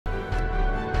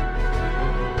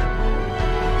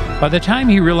By the time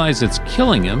he realizes it's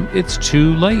killing him, it's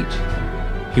too late.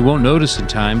 He won't notice in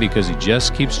time because he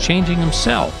just keeps changing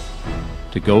himself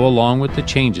to go along with the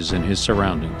changes in his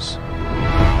surroundings.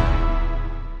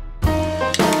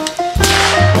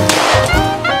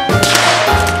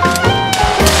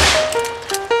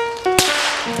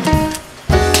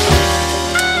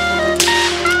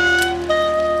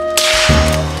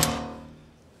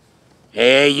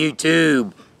 Hey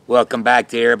YouTube, welcome back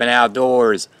to Urban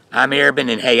Outdoors. I'm Urban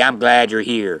and hey, I'm glad you're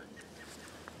here.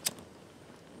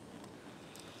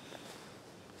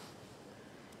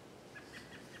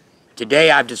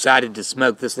 Today I've decided to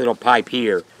smoke this little pipe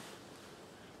here.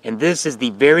 And this is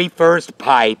the very first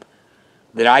pipe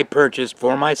that I purchased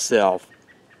for myself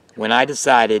when I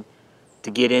decided to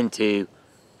get into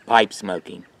pipe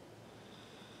smoking.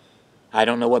 I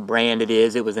don't know what brand it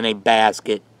is. It was in a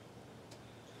basket.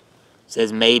 It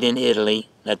says made in Italy.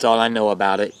 That's all I know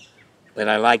about it. But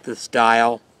I like the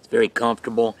style. It's very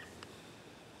comfortable.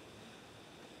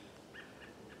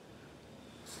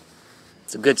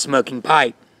 It's a good smoking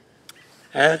pipe.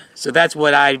 So that's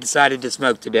what I decided to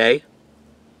smoke today.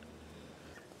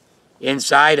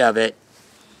 Inside of it,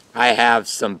 I have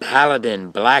some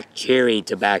Paladin Black Cherry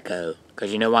tobacco.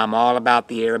 Because you know I'm all about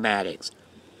the aromatics.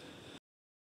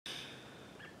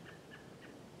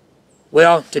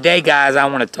 Well, today, guys, I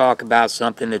want to talk about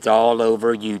something that's all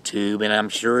over YouTube, and I'm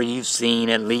sure you've seen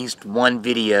at least one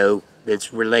video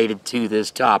that's related to this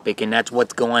topic, and that's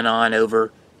what's going on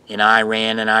over in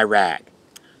Iran and Iraq.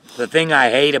 The thing I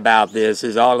hate about this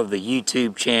is all of the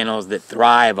YouTube channels that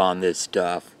thrive on this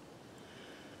stuff.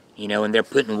 You know, and they're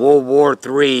putting World War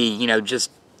III, you know,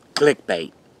 just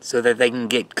clickbait, so that they can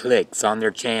get clicks on their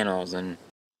channels, and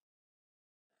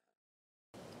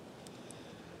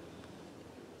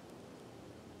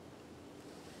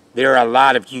there are a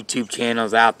lot of YouTube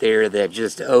channels out there that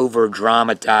just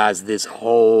over-dramatize this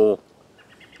whole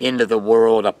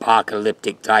end-of-the-world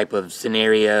apocalyptic type of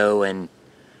scenario, and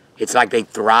it's like they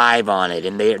thrive on it,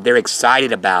 and they're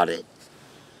excited about it.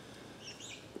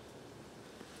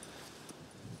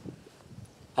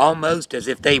 Almost as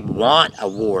if they want a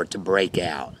war to break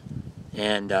out.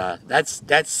 And that's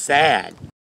sad.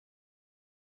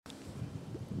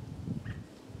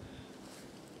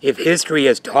 If history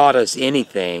has taught us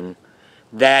anything,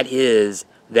 that is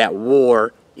that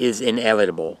war is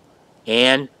inevitable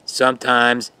and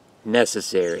sometimes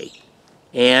necessary.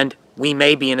 And we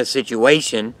may be in a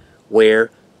situation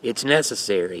where it's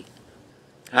necessary.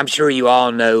 I'm sure you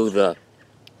all know the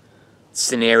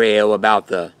scenario about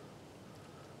the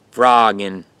frog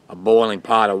in a boiling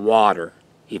pot of water.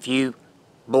 If you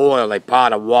boil a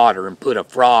pot of water and put a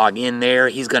frog in there,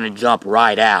 he's going to jump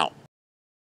right out.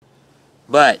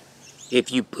 But if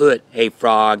you put a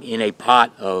frog in a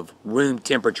pot of room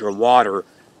temperature water,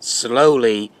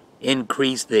 slowly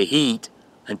increase the heat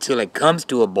until it comes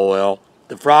to a boil,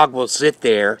 the frog will sit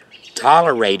there,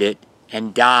 tolerate it,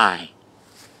 and die.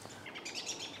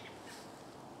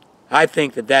 I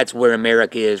think that that's where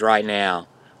America is right now.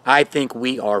 I think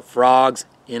we are frogs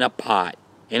in a pot.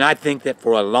 And I think that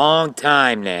for a long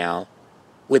time now,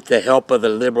 with the help of the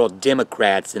liberal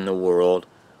Democrats in the world,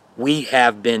 we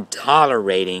have been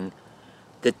tolerating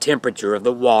the temperature of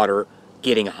the water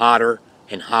getting hotter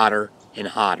and hotter and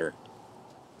hotter.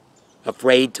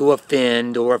 Afraid to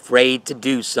offend or afraid to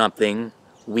do something,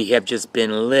 we have just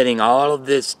been letting all of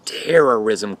this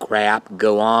terrorism crap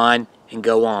go on and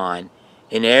go on.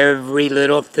 And every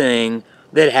little thing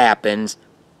that happens,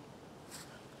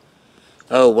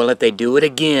 oh, well, if they do it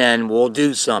again, we'll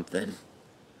do something.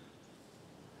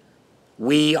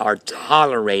 We are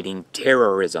tolerating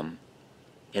terrorism.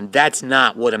 And that's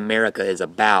not what America is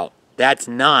about. That's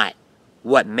not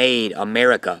what made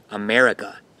America,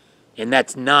 America. And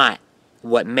that's not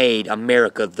what made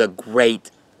America the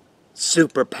great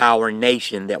superpower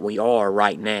nation that we are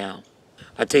right now.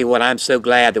 I tell you what, I'm so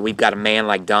glad that we've got a man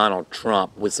like Donald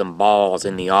Trump with some balls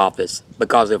in the office.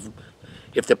 Because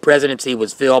if the presidency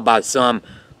was filled by some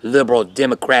liberal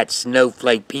Democrat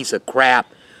snowflake piece of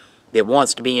crap that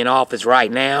wants to be in office right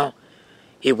now,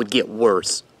 it would get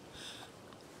worse.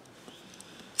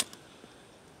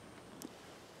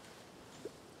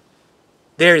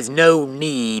 There is no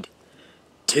need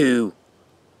to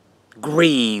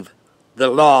grieve the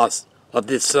loss of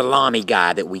this salami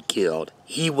guy that we killed.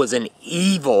 He was an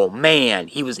evil man.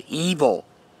 He was evil,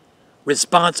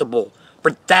 responsible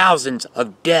for thousands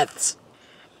of deaths.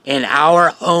 And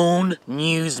our own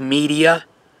news media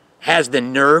has the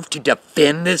nerve to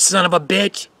defend this son of a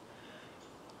bitch?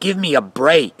 Give me a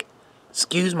break.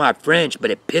 Excuse my French, but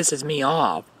it pisses me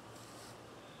off.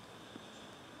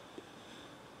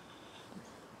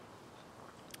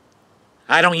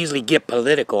 I don't usually get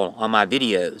political on my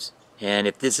videos. And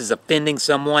if this is offending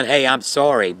someone, hey, I'm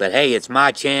sorry. But hey, it's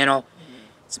my channel.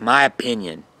 It's my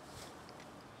opinion.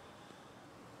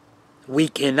 We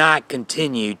cannot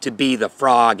continue to be the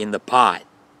frog in the pot.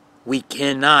 We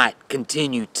cannot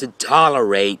continue to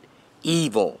tolerate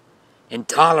evil and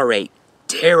tolerate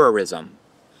terrorism.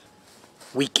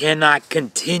 We cannot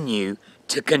continue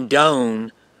to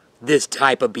condone this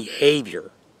type of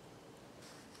behavior.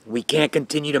 We can't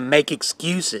continue to make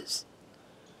excuses.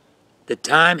 The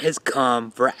time has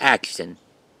come for action.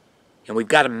 And we've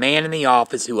got a man in the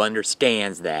office who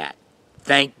understands that.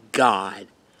 Thank God.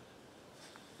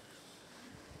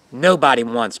 Nobody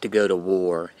wants to go to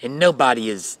war, and nobody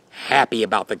is happy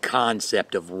about the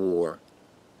concept of war.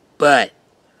 But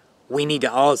we need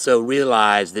to also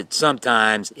realize that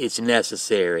sometimes it's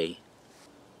necessary.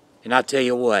 And I'll tell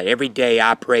you what, every day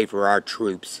I pray for our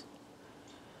troops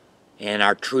and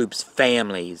our troops'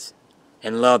 families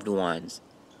and loved ones.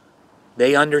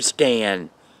 They understand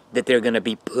that they're going to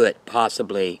be put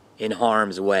possibly in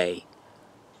harm's way.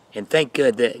 And thank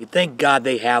God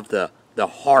they have the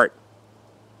heart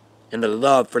and the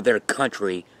love for their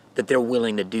country that they're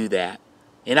willing to do that.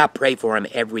 And I pray for them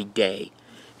every day.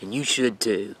 And you should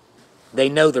too. They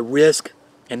know the risk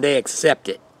and they accept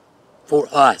it. For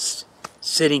us,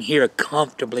 sitting here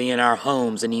comfortably in our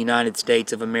homes in the United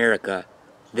States of America,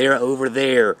 they're over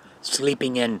there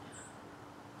sleeping in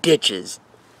ditches.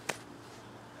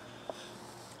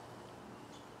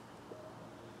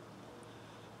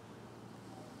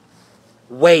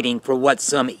 Waiting for what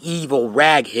some evil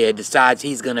raghead decides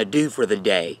he's going to do for the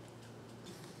day,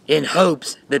 in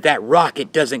hopes that that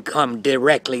rocket doesn't come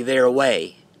directly their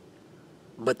way.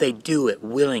 But they do it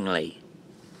willingly.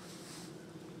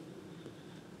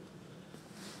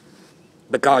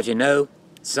 Because, you know,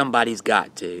 somebody's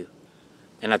got to.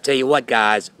 And I tell you what,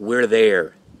 guys, we're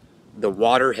there. The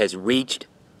water has reached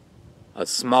a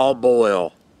small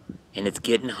boil, and it's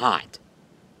getting hot.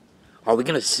 Are we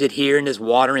going to sit here in this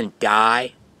water and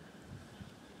die?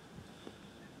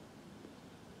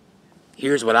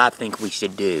 Here's what I think we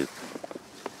should do.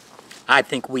 I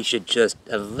think we should just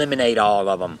eliminate all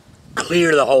of them.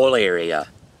 Clear the whole area.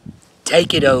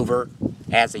 Take it over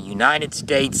as a United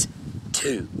States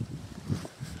too.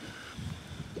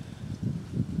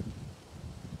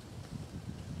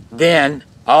 Then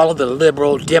all of the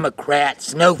liberal Democrat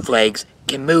snowflakes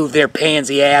can move their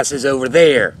pansy asses over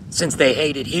there, since they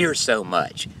hate it here so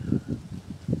much.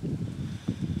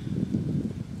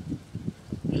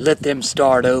 Let them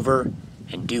start over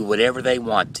and do whatever they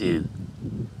want to.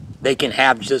 They can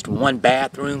have just one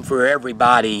bathroom for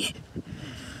everybody.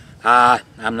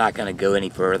 I'm not going to go any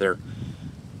further.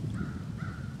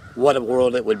 What a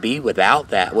world it would be without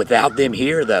that, without them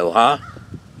here though, huh?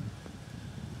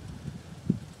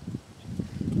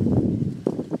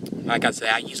 Like I say,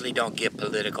 I usually don't get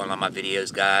political on my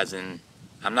videos, guys, and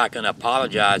I'm not going to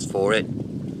apologize for it.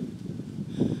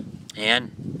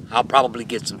 And I'll probably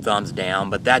get some thumbs down,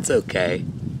 but that's okay.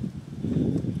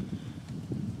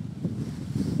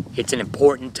 It's an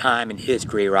important time in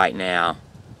history right now.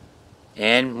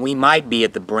 And we might be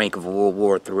at the brink of World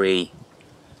War III,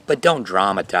 but don't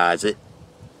dramatize it.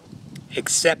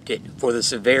 Accept it for the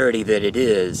severity that it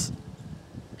is.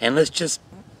 And let's just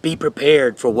be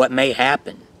prepared for what may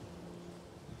happen.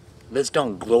 Let's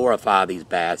don't glorify these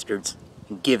bastards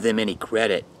and give them any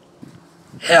credit.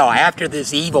 Hell, after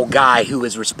this evil guy who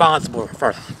was responsible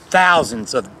for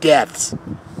thousands of deaths,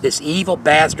 this evil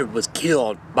bastard was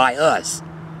killed by us,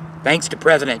 thanks to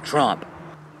President Trump.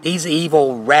 These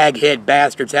evil raghead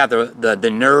bastards have the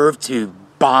nerve to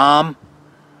bomb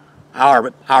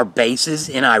our bases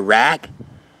in Iraq,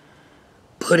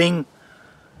 putting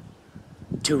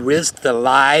to risk the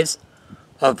lives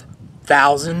of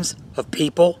thousands of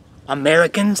people,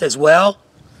 Americans as well,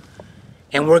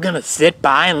 and we're going to sit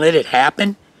by and let it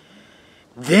happen?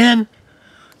 Then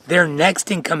their next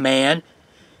in command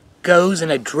goes and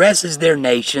addresses their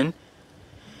nation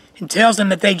and tells them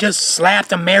that they just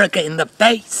slapped America in the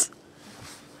face.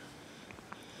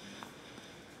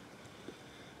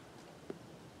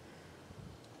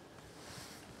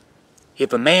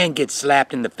 If a man gets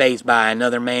slapped in the face by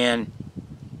another man,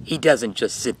 he doesn't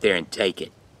just sit there and take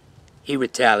it. He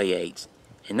retaliates.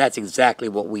 And that's exactly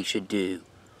what we should do,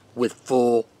 with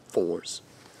full force.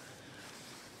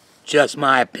 Just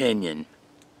my opinion.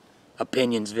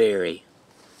 Opinions vary.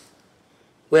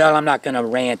 Well, I'm not going to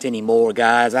rant anymore,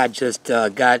 guys. I just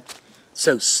got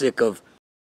so sick of,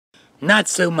 not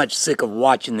so much sick of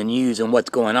watching the news and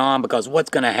what's going on, because what's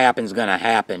going to happen is going to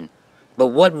happen. But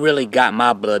what really got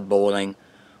my blood boiling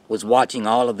was watching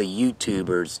all of the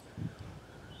YouTubers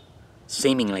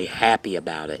seemingly happy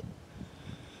about it.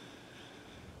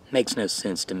 Makes no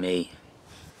sense to me.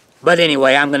 But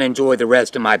anyway, I'm going to enjoy the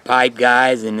rest of my pipe,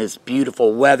 guys, in this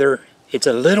beautiful weather. It's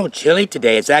a little chilly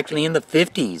today. It's actually in the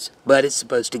 50s, but it's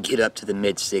supposed to get up to the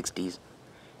mid-60s.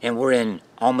 And we're in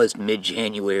almost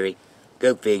mid-January.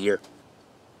 Go figure.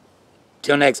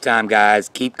 Till next time, guys,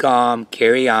 keep calm,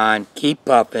 carry on, keep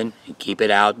puffing, and keep it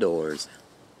outdoors.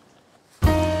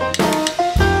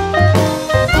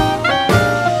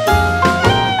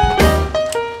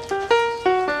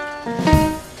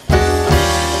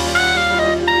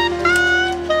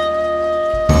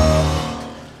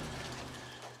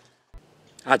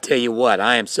 I tell you what,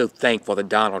 I am so thankful that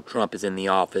Donald Trump is in the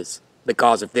office.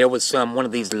 Because if there was one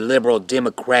of these liberal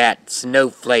Democrat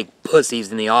snowflake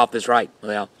pussies in the office, right,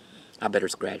 well, I better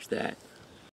scratch that.